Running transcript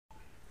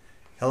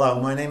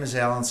Hello, my name is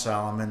Alan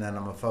Solomon and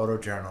I'm a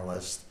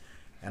photojournalist,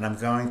 and I'm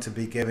going to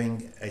be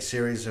giving a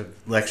series of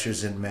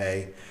lectures in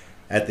May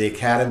at the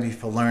Academy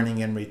for Learning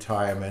in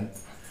Retirement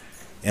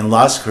in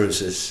Las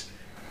Cruces,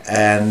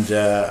 and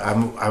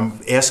I'm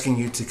asking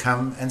you to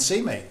come and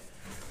see me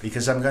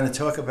because I'm going to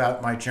talk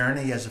about my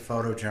journey as a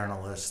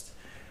photojournalist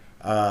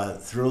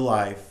through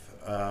life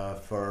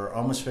for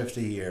almost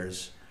 50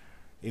 years,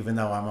 even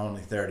though I'm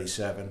only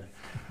 37,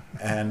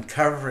 and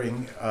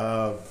covering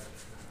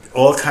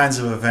all kinds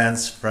of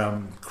events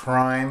from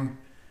crime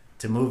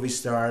to movie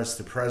stars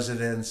to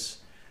presidents.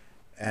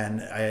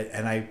 And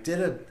I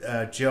did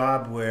a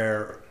job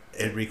where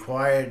it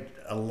required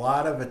a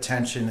lot of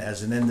attention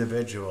as an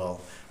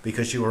individual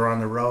because you were on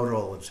the road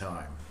all the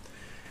time.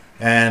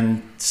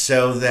 And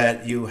so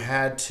that you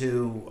had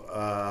to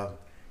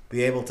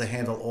be able to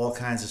handle all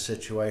kinds of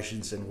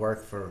situations and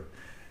work for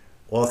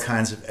all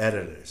kinds of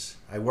editors.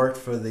 I worked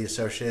for the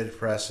Associated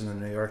Press and the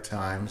New York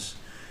Times.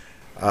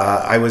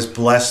 I was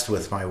blessed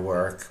with my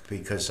work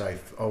because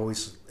I've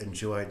always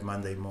enjoyed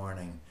Monday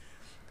morning.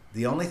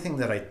 The only thing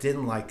that I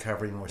didn't like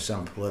covering were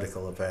some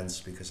political events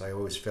because I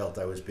always felt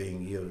I was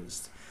being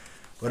used.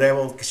 But I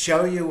will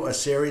show you a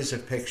series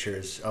of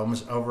pictures,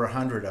 almost over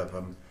 100 of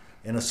them,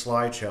 in a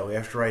slideshow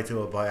after I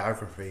do a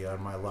biography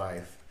on my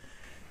life.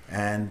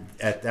 And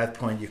at that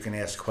point you can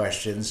ask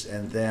questions,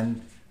 and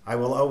then I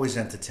will always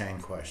entertain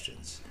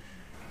questions.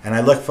 And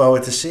I look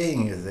forward to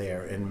seeing you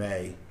there in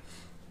May.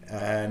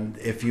 And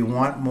if you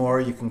want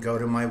more, you can go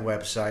to my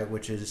website,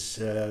 which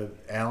is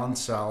Alan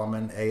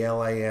Solomon,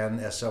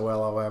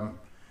 AlanSolomon,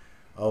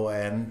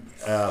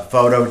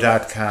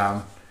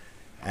 photo.com,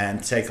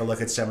 and take a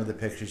look at some of the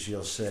pictures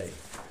you'll see.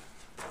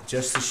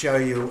 Just to show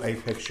you a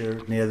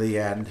picture near the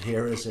end,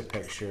 here is a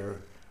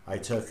picture I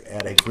took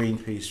at a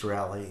Greenpeace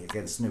rally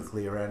against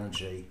nuclear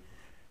energy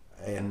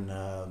in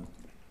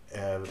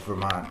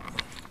Vermont.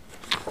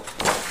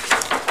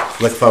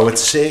 Look forward to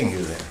seeing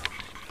you there.